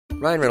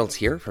Ryan Reynolds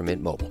here from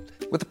Mint Mobile.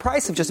 With the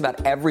price of just about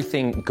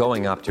everything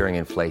going up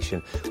during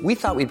inflation, we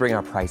thought we'd bring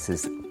our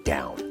prices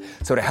down.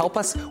 So to help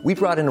us, we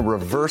brought in a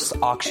reverse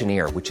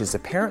auctioneer, which is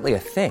apparently a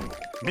thing.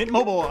 Mint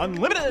Mobile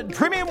Unlimited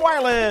Premium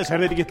Wireless. How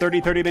to get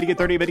 30, 30, bit to get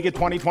 30, bit to get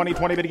 20, 20,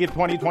 20, bit to get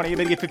 20, 20,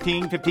 bit to get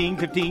 15, 15,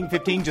 15,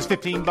 15, just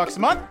 $15 a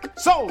month?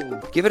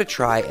 Sold! Give it a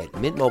try at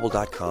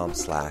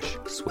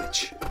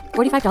mintmobile.com/switch.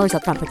 $45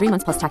 up front for 3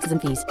 months plus taxes and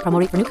fees. Promo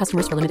rate for new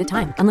customers for limited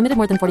time. Unlimited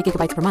more than 40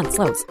 gigabytes per month.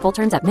 Slows full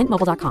terms at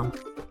mintmobile.com.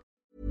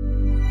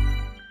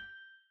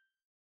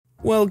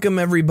 Welcome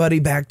everybody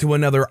back to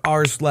another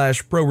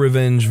rSlash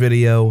ProRevenge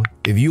video.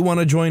 If you want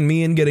to join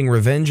me in getting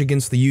revenge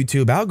against the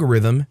YouTube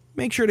algorithm,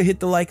 make sure to hit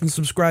the like and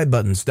subscribe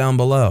buttons down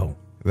below.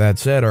 That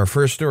said, our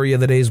first story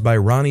of the day is by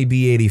Ronnie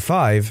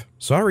B85.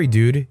 Sorry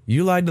dude,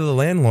 you lied to the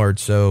landlord,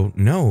 so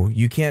no,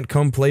 you can't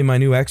come play my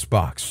new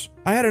Xbox.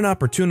 I had an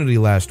opportunity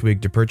last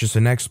week to purchase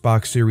an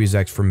Xbox Series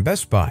X from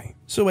Best Buy,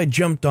 so I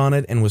jumped on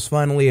it and was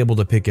finally able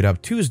to pick it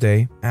up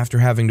Tuesday after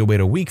having to wait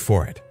a week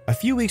for it. A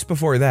few weeks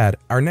before that,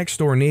 our next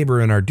door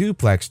neighbor in our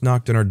duplex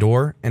knocked on our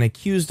door and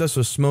accused us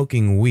of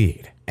smoking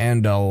weed,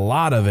 and a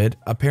lot of it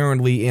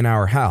apparently in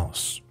our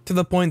house, to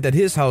the point that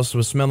his house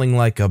was smelling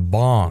like a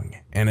bong,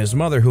 and his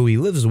mother, who he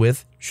lives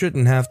with,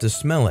 shouldn't have to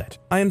smell it.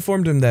 I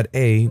informed him that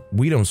A,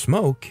 we don't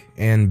smoke,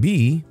 and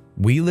B,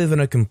 we live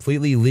in a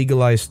completely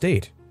legalized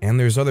state, and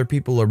there's other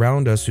people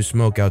around us who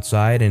smoke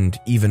outside and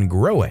even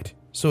grow it.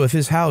 So if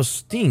his house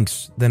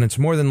stinks, then it's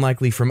more than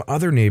likely from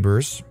other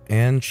neighbors,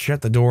 and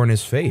shut the door in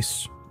his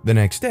face. The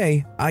next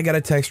day, I got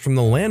a text from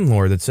the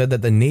landlord that said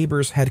that the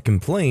neighbors had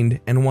complained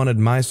and wanted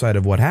my side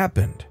of what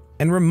happened,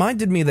 and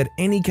reminded me that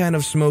any kind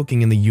of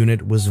smoking in the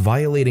unit was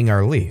violating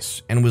our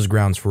lease and was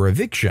grounds for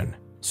eviction.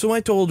 So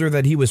I told her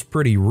that he was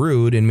pretty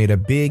rude and made a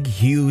big,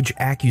 huge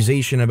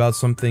accusation about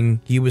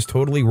something he was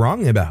totally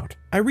wrong about.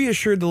 I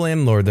reassured the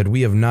landlord that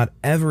we have not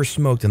ever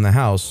smoked in the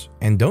house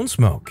and don't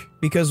smoke,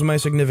 because my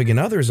significant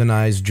others and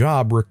I's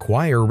job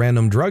require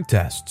random drug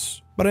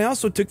tests. But I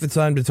also took the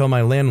time to tell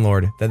my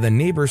landlord that the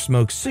neighbor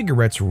smokes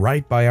cigarettes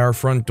right by our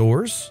front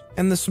doors,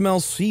 and the smell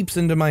seeps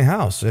into my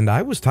house, and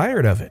I was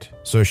tired of it.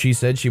 So she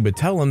said she would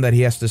tell him that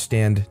he has to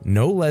stand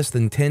no less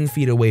than 10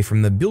 feet away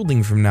from the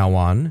building from now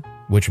on,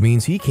 which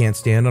means he can't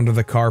stand under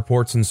the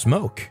carports and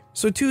smoke.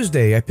 So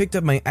Tuesday, I picked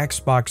up my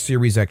Xbox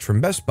Series X from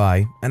Best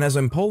Buy, and as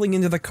I'm pulling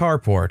into the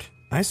carport,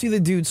 I see the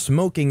dude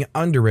smoking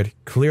under it,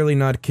 clearly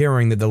not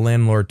caring that the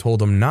landlord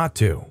told him not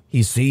to.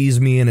 He sees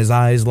me and his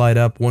eyes light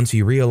up once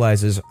he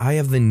realizes I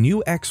have the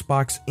new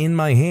Xbox in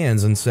my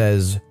hands and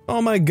says,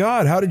 "Oh my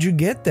god, how did you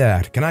get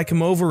that? Can I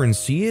come over and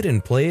see it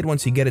and play it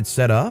once you get it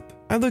set up?"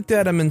 I looked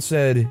at him and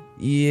said,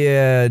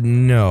 "Yeah,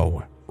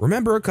 no.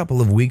 Remember a couple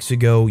of weeks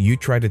ago you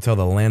tried to tell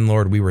the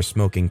landlord we were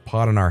smoking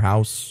pot in our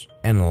house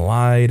and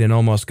lied and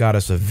almost got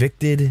us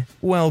evicted?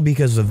 Well,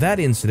 because of that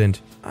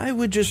incident, I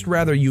would just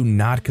rather you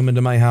not come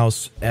into my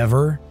house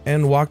ever,"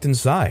 and walked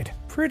inside.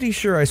 Pretty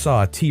sure I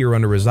saw a tear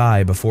under his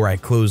eye before I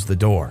closed the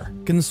door.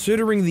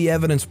 Considering the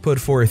evidence put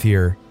forth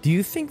here, do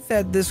you think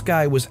that this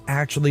guy was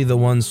actually the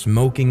one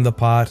smoking the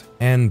pot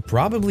and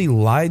probably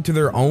lied to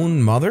their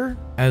own mother,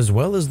 as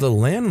well as the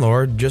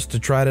landlord, just to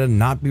try to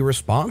not be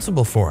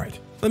responsible for it?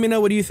 Let me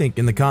know what you think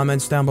in the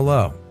comments down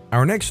below.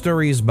 Our next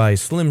story is by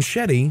Slim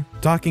Shetty.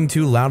 Talking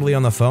too loudly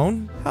on the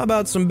phone? How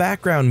about some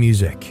background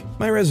music?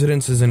 My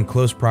residence is in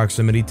close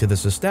proximity to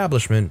this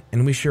establishment,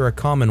 and we share a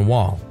common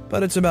wall,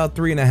 but it's about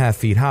 3.5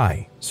 feet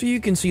high, so you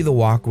can see the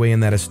walkway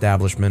in that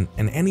establishment,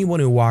 and anyone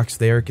who walks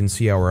there can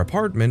see our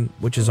apartment,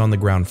 which is on the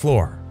ground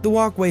floor. The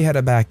walkway had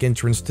a back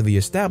entrance to the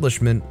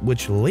establishment,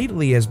 which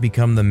lately has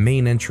become the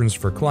main entrance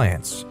for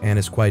clients, and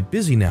is quite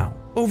busy now.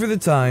 Over the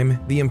time,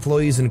 the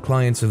employees and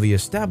clients of the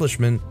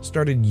establishment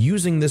started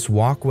using this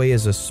walkway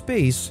as a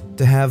space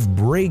to have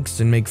breaks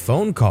and make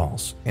phone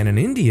calls. And in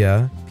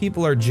India,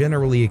 people are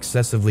generally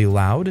excessively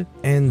loud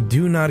and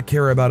do not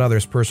care about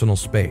others' personal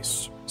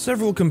space.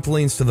 Several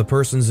complaints to the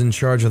persons in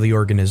charge of the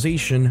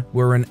organization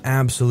were in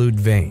absolute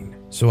vain.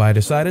 So I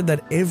decided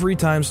that every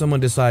time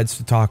someone decides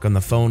to talk on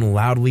the phone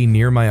loudly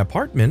near my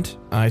apartment,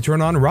 I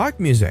turn on rock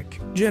music,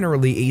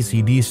 generally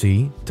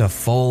AC/DC, to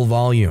full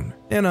volume.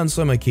 And on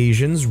some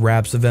occasions,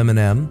 raps of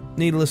Eminem.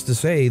 Needless to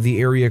say, the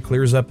area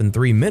clears up in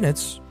 3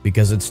 minutes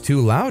because it's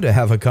too loud to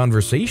have a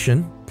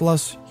conversation.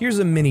 Plus, here's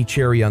a mini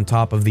cherry on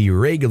top of the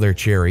regular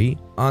cherry,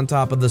 on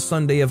top of the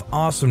sundae of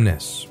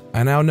awesomeness.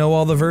 I now know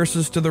all the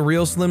verses to the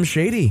real Slim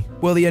Shady.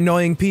 Will the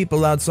annoying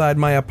people outside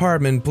my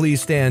apartment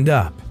please stand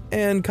up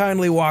and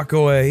kindly walk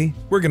away?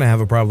 We're gonna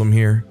have a problem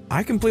here.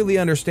 I completely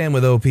understand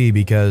with OP,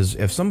 because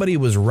if somebody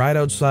was right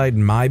outside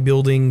my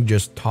building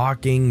just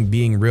talking,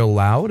 being real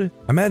loud,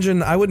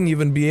 imagine I wouldn't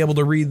even be able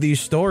to read these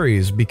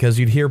stories because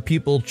you'd hear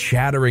people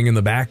chattering in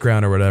the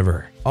background or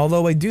whatever.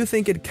 Although I do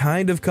think it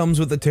kind of comes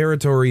with the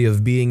territory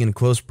of being in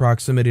close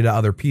proximity to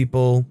other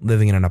people,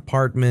 living in an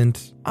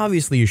apartment.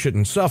 Obviously you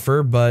shouldn't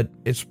suffer, but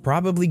it's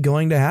probably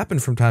going to happen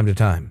from time to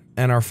time.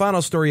 And our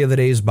final story of the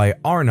day is by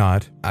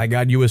Arnott. I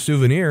got you a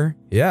souvenir.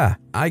 Yeah,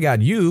 I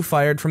got you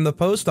fired from the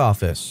post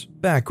office.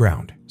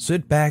 Background: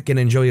 sit back and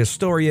enjoy a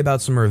story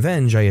about some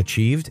revenge I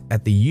achieved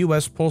at the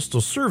US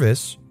Postal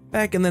Service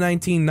back in the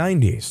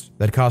 1990s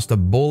that cost a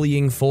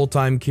bullying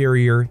full-time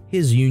carrier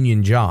his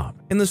union job.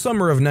 In the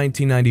summer of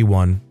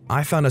 1991,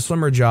 I found a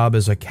summer job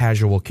as a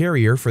casual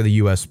carrier for the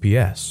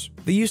USPS.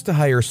 They used to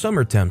hire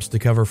summer temps to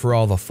cover for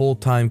all the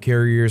full-time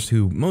carriers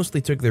who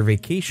mostly took their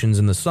vacations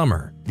in the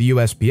summer. The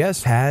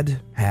USPS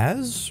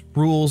has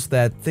rules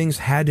that things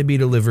had to be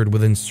delivered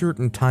within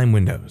certain time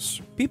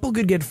windows. People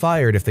could get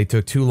fired if they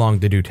took too long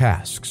to do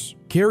tasks.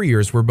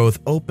 Carriers were both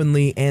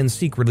openly and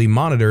secretly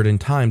monitored and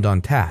timed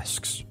on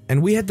tasks.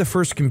 And we had the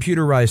first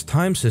computerized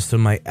time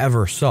system I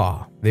ever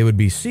saw. They would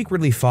be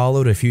secretly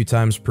followed a few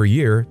times per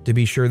year to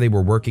be sure they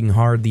were working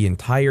hard the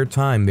entire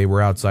time they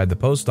were outside the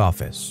post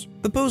office.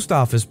 The post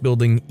office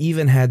building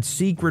even had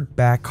secret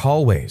back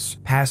hallways,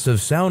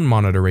 passive sound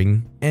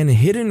monitoring, and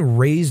hidden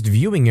raised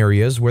viewing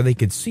areas where they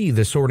could see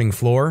the sorting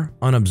floor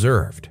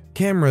unobserved.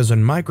 Cameras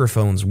and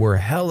microphones were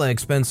hella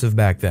expensive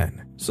back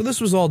then, so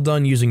this was all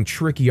done using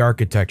tricky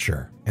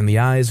architecture and the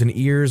eyes and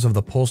ears of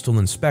the postal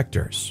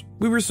inspectors.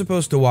 We were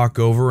supposed to walk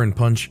over and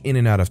punch in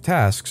and out of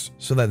tasks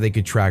so that they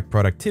could track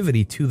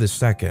productivity to the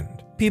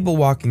second. People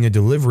walking a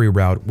delivery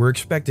route were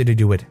expected to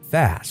do it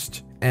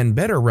fast, and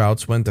better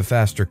routes went to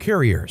faster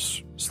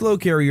carriers. Slow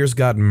carriers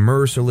got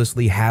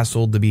mercilessly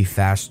hassled to be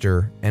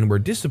faster and were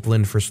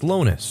disciplined for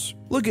slowness.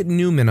 Look at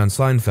Newman on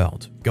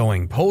Seinfeld.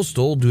 Going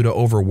postal due to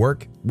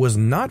overwork was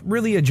not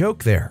really a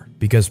joke there,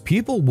 because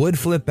people would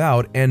flip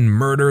out and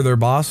murder their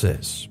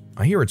bosses.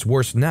 I hear it's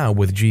worse now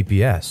with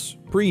GPS.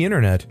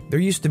 Pre-internet, there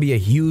used to be a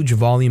huge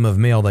volume of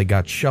mail that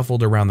got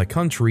shuffled around the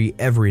country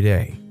every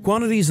day.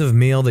 Quantities of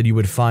mail that you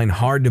would find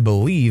hard to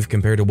believe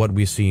compared to what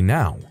we see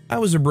now. I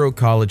was a broke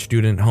college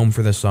student home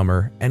for the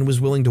summer and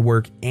was willing to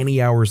work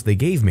any hours they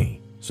gave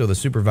me, so the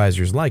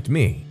supervisors liked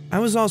me. I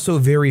was also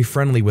very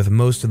friendly with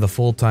most of the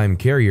full-time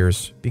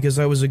carriers because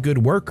I was a good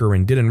worker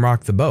and didn't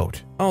rock the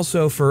boat.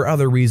 Also for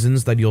other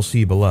reasons that you'll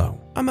see below.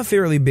 I'm a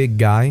fairly big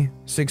guy,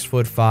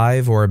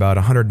 6'5" or about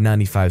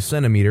 195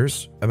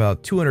 centimeters,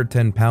 about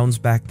 210 pounds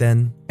back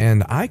then,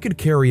 and I could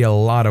carry a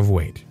lot of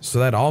weight, so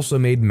that also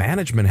made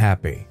management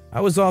happy. I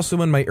was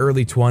also in my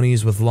early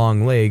 20s with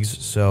long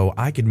legs, so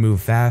I could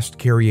move fast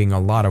carrying a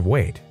lot of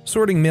weight.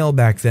 Sorting mail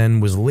back then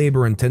was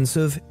labor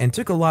intensive and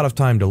took a lot of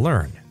time to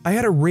learn. I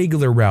had a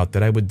regular route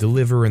that I would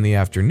deliver in the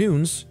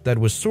afternoons that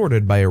was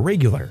sorted by a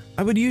regular.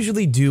 I would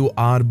usually do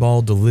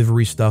oddball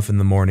delivery stuff in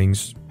the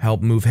mornings,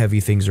 help move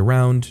heavy things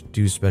around,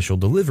 do special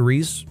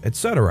deliveries,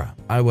 etc.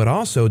 I would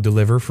also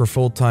deliver for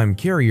full-time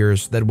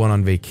carriers that went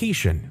on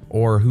vacation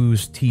or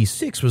whose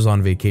T6 was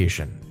on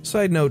vacation.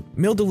 Side note,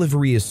 mail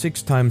delivery is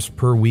 6 times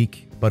per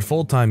week, but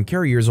full-time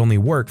carriers only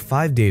work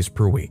 5 days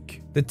per week.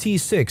 The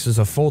T6 is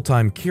a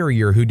full-time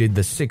carrier who did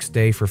the 6th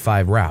day for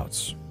 5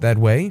 routes. That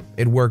way,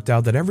 it worked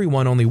out that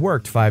everyone only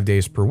worked 5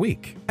 days per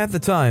week. At the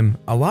time,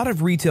 a lot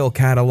of retail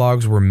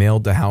catalogs were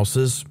mailed to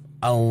houses,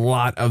 a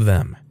lot of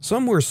them.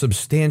 Some were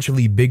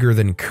substantially bigger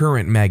than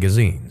current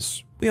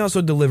magazines. We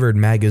also delivered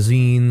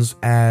magazines,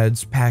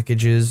 ads,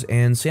 packages,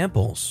 and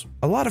samples.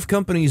 A lot of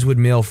companies would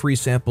mail free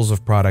samples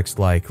of products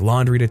like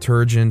laundry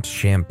detergent,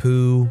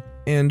 shampoo,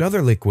 and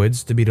other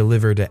liquids to be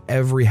delivered to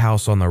every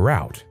house on the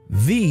route.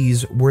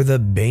 These were the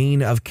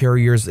bane of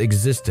carriers'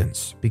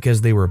 existence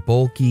because they were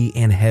bulky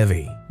and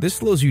heavy. This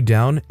slows you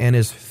down and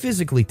is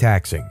physically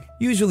taxing.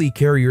 Usually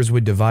carriers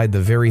would divide the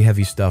very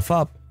heavy stuff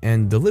up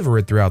and deliver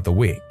it throughout the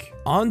week.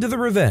 On to the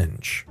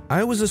revenge.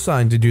 I was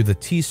assigned to do the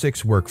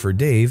T6 work for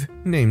Dave,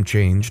 name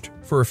changed,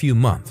 for a few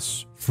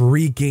months.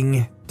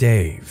 Freaking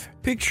Dave.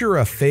 Picture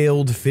a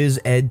failed phys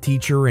ed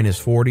teacher in his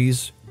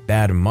 40s,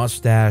 bad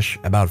mustache,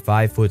 about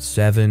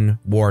 5'7",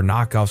 wore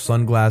knockoff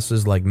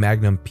sunglasses like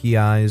Magnum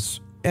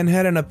PIs, and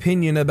had an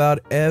opinion about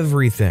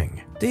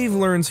everything. Dave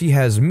learns he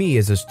has me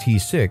as his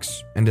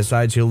T6 and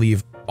decides he'll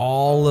leave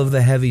all of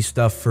the heavy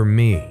stuff for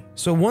me.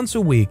 So once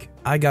a week,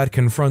 I got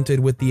confronted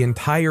with the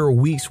entire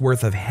week's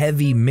worth of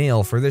heavy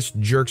mail for this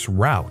jerk's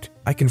route.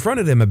 I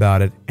confronted him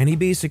about it, and he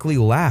basically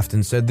laughed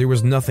and said there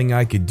was nothing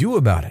I could do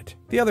about it.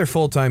 The other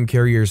full-time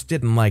carriers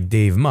didn't like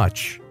Dave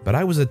much, but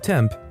I was a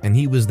temp and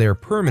he was there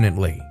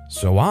permanently,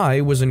 so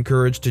I was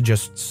encouraged to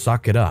just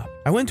suck it up.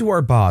 I went to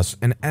our boss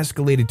and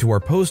escalated to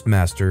our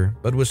postmaster,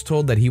 but was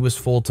told that he was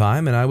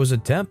full-time and I was a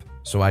temp,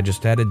 so I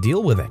just had to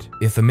deal with it.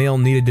 If the mail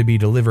needed to be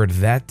delivered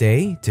that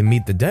day to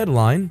meet the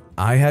deadline,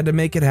 I had to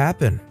make it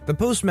happen. The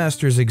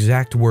postmaster's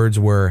exact words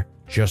were,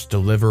 "Just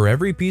deliver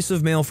every piece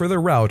of mail for the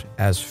route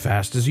as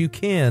fast as you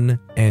can,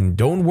 and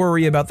don't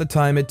worry about the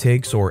time it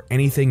takes or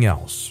anything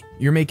else.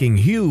 You're making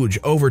huge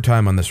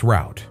overtime on this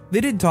route." They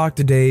did talk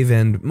to Dave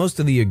and most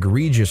of the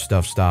egregious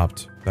stuff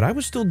stopped, but I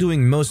was still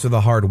doing most of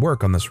the hard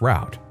work on this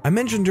route. I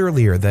mentioned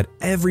earlier that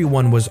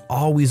everyone was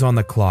always on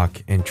the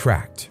clock and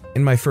tracked.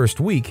 In my first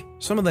week,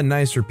 some of the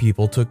nicer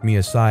people took me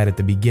aside at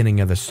the beginning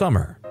of the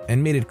summer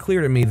and made it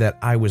clear to me that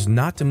I was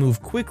not to move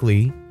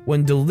quickly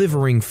when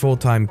delivering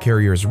full-time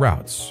carriers'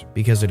 routes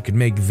because it could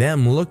make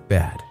them look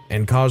bad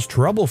and cause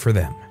trouble for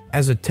them.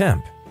 As a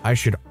temp, I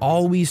should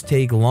always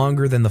take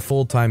longer than the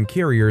full-time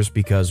carriers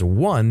because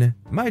 1,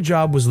 my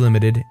job was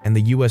limited and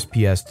the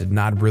USPS did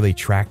not really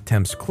track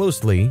temps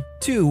closely.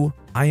 2,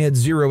 I had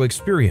zero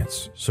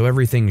experience, so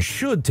everything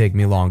should take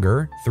me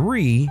longer.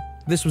 3,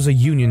 this was a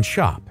union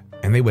shop,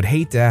 and they would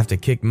hate to have to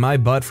kick my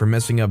butt for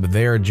messing up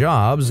their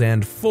jobs.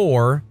 And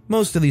 4,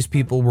 most of these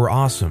people were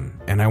awesome,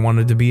 and I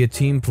wanted to be a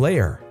team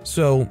player.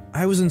 So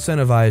I was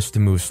incentivized to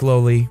move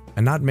slowly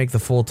and not make the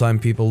full-time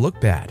people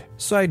look bad.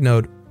 Side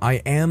note, I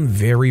am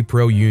very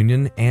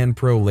pro-union and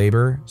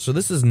pro-labor, so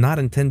this is not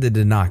intended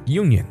to knock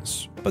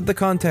unions, but the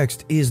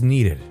context is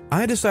needed.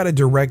 I decided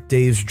to wreck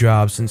Dave's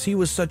job since he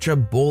was such a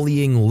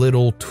bullying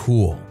little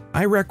tool.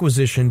 I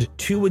requisitioned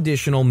 2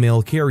 additional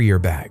mail carrier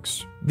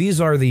bags.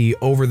 These are the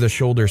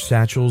over-the-shoulder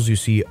satchels you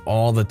see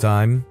all the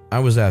time. I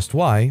was asked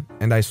why,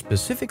 and I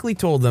specifically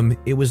told them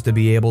it was to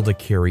be able to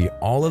carry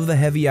all of the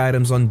heavy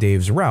items on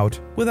Dave's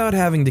route without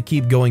having to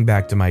keep going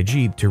back to my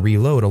Jeep to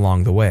reload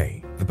along the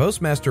way. The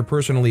postmaster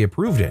personally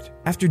approved it.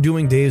 After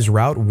doing Dave's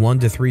route 1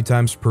 to 3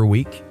 times per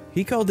week,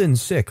 he called in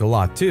sick a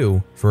lot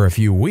too. For a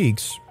few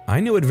weeks,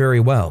 I knew it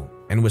very well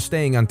and was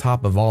staying on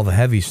top of all the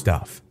heavy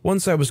stuff.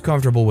 Once I was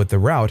comfortable with the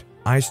route,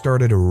 I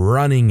started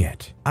running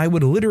it. I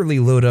would literally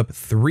load up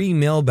 3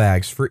 mail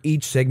bags for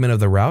each segment of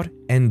the route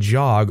and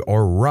jog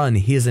or run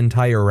his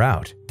entire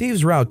route.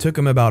 Dave's route took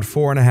him about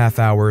 4.5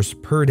 hours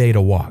per day to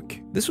walk.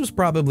 This was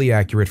probably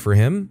accurate for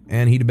him,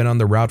 and he'd been on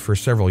the route for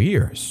several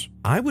years.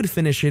 I would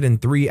finish it in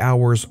 3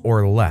 hours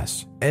or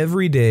less,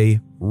 every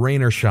day,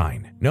 rain or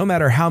shine, no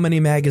matter how many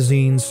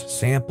magazines,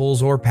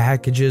 samples, or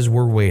packages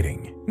were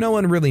waiting. No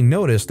one really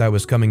noticed I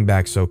was coming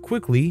back so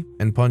quickly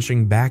and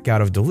punching back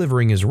out of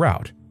delivering his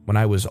route when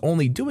I was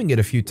only doing it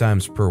a few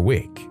times per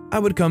week. I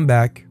would come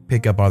back,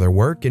 pick up other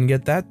work, and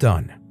get that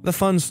done. The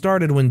fun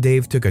started when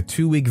Dave took a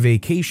 2-week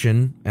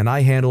vacation and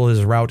I handled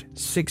his route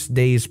 6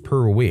 days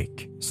per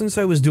week. Since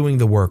I was doing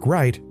the work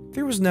right,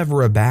 there was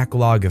never a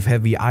backlog of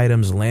heavy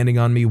items landing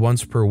on me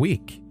once per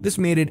week. This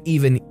made it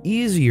even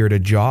easier to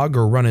jog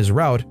or run his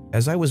route,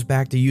 as I was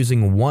back to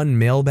using 1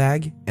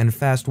 mailbag, and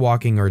fast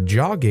walking or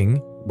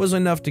jogging was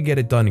enough to get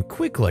it done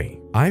quickly.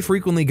 I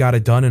frequently got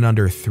it done in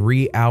under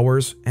 3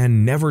 hours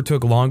and never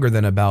took longer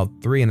than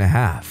about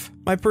 3.5.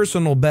 My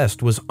personal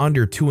best was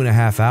under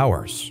 2.5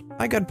 hours.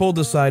 I got pulled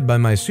aside by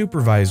my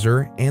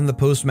supervisor and the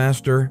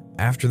postmaster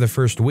after the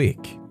first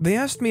week. They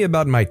asked me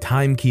about my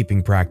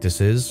timekeeping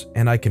practices,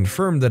 and I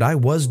confirmed that I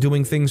was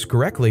doing things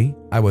correctly.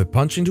 I would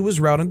punch into his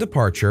route and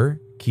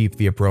departure, keep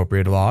the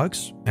appropriate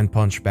logs, and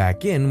punch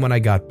back in when I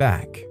got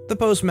back. The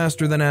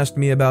postmaster then asked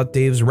me about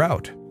Dave's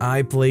route.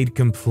 I played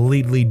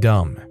completely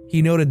dumb.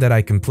 He noted that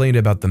I complained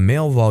about the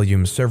mail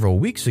volume several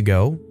weeks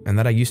ago and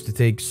that I used to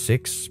take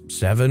 6,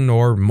 7,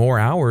 or more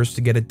hours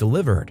to get it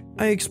delivered.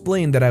 I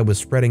explained that I was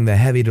spreading the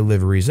heavy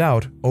deliveries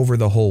out over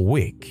the whole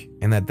week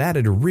and that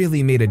had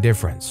really made a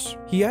difference.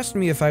 He asked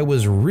me if I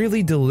was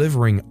really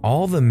delivering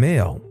all the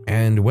mail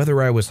and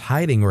whether I was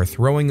hiding or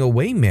throwing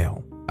away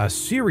mail. A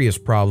serious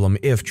problem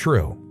if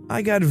true.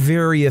 I got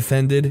very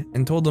offended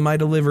and told him I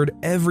delivered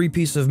every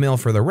piece of mail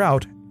for the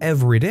route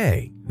every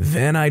day.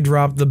 Then I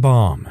dropped the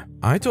bomb.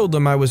 I told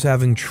him I was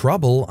having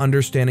trouble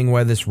understanding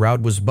why this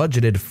route was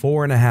budgeted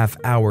 4.5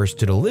 hours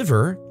to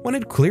deliver when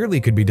it clearly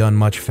could be done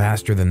much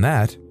faster than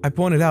that. I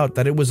pointed out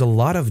that it was a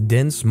lot of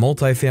dense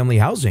multifamily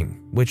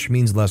housing, which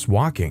means less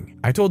walking.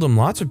 I told him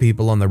lots of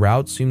people on the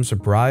route seemed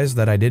surprised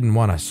that I didn't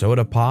want a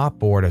soda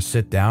pop or to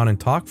sit down and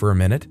talk for a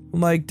minute,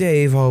 like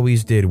Dave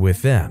always did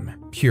with them.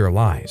 Pure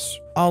lies.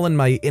 All in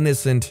my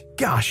innocent,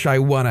 gosh, I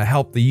want to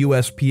help the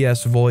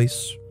USPS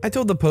voice. I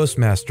told the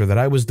postmaster that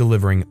I was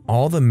delivering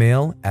all the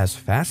mail as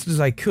fast as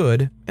I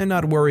could and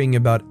not worrying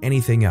about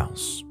anything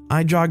else.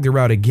 I jogged the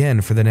route again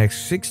for the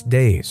next 6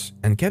 days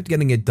and kept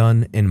getting it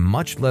done in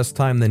much less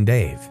time than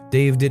Dave.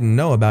 Dave didn't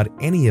know about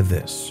any of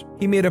this.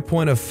 He made a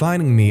point of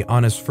finding me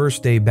on his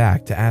first day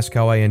back to ask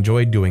how I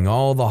enjoyed doing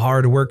all the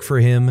hard work for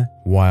him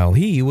while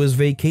he was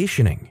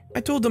vacationing. I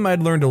told him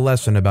I'd learned a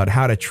lesson about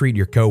how to treat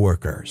your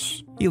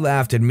coworkers. He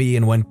laughed at me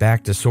and went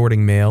back to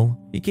sorting mail.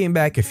 He came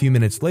back a few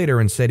minutes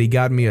later and said he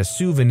got me a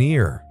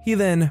souvenir. He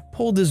then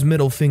pulled his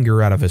middle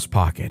finger out of his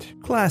pocket.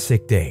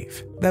 Classic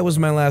Dave. That was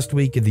my last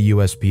week at the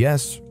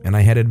USPS, and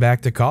I headed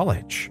back to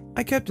college.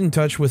 I kept in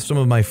touch with some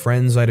of my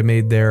friends I'd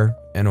made there,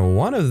 and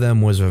one of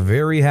them was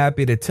very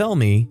happy to tell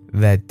me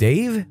that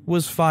Dave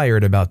was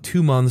fired about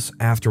 2 months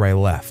after I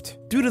left.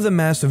 Due to the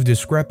massive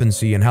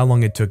discrepancy in how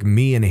long it took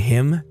me and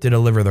him to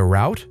deliver the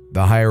route,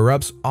 the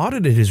higher-ups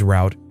audited his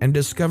route and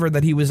discovered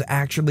that he was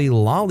actually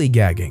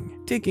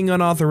lollygagging, taking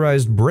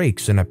unauthorized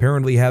breaks and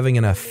apparently having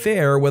an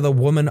affair with a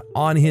woman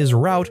on his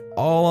route,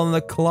 all on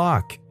the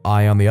clock.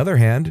 I, on the other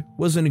hand,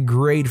 was in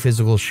great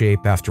physical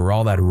shape after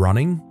all that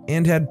running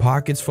and had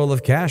pockets full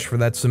of cash for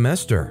that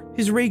semester.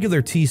 His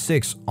regular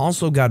T6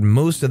 also got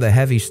most of the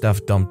heavy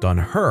stuff dumped on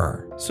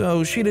her,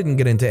 so she didn't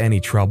get into any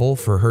trouble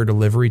for her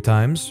delivery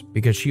times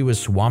because she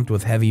was swamped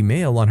with heavy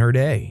mail on her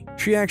day.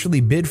 She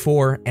actually bid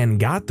for and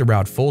got the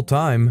route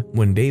full-time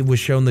when Dave was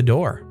shown the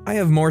door. I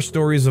have more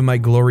stories of my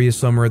glorious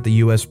summer at the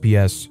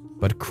USPS,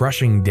 but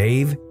crushing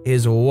Dave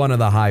is one of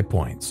the high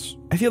points.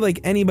 I feel like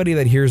anybody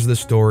that hears the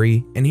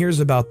story and hears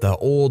about the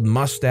old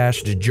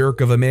mustached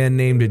jerk of a man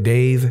named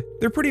Dave,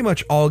 they're pretty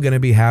much all gonna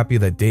be happy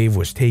that Dave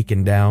was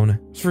taken down.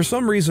 For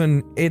some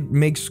reason, it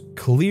makes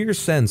clear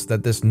sense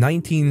that this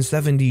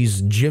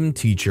 1970s gym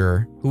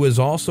teacher, who is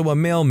also a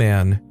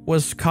mailman,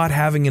 was caught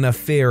having an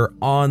affair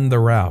on the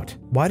route.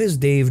 Why does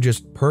Dave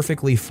just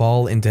perfectly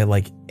fall into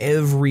like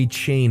every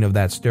chain of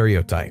that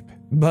stereotype?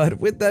 But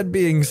with that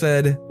being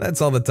said,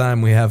 that's all the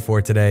time we have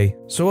for today.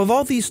 So of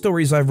all these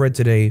stories I've read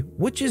today,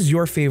 which is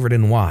your favorite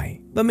and why?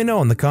 Let me know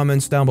in the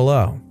comments down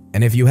below.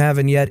 And if you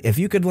haven't yet, if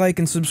you could like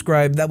and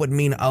subscribe, that would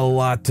mean a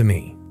lot to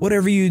me.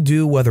 Whatever you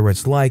do, whether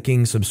it's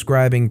liking,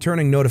 subscribing,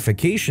 turning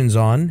notifications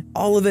on,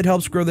 all of it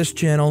helps grow this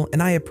channel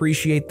and I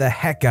appreciate the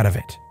heck out of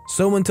it.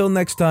 So until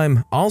next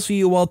time, I'll see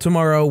you all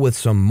tomorrow with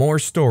some more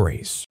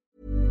stories.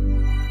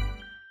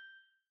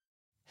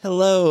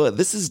 Hello,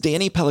 this is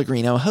Danny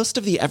Pellegrino, host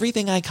of the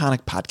Everything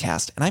Iconic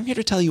podcast, and I'm here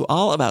to tell you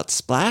all about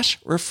Splash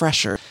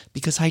Refresher,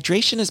 because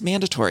hydration is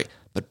mandatory,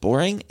 but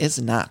boring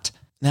is not.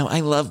 Now,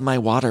 I love my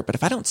water, but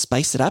if I don't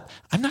spice it up,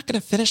 I'm not going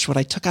to finish what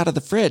I took out of the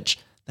fridge.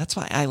 That's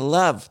why I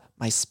love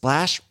my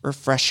Splash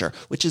Refresher,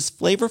 which is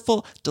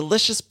flavorful,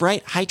 delicious,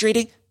 bright,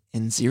 hydrating,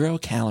 and 0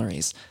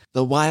 calories.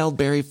 The wild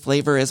berry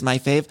flavor is my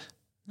fave.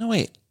 No,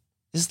 wait,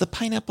 is the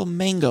pineapple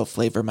mango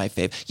flavor my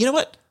fave? You know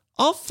what?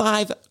 All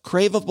 5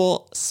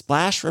 craveable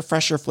Splash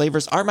Refresher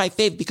flavors are my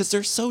fave because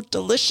they're so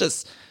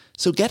delicious.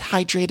 So get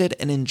hydrated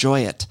and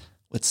enjoy it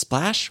with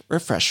Splash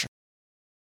Refresher.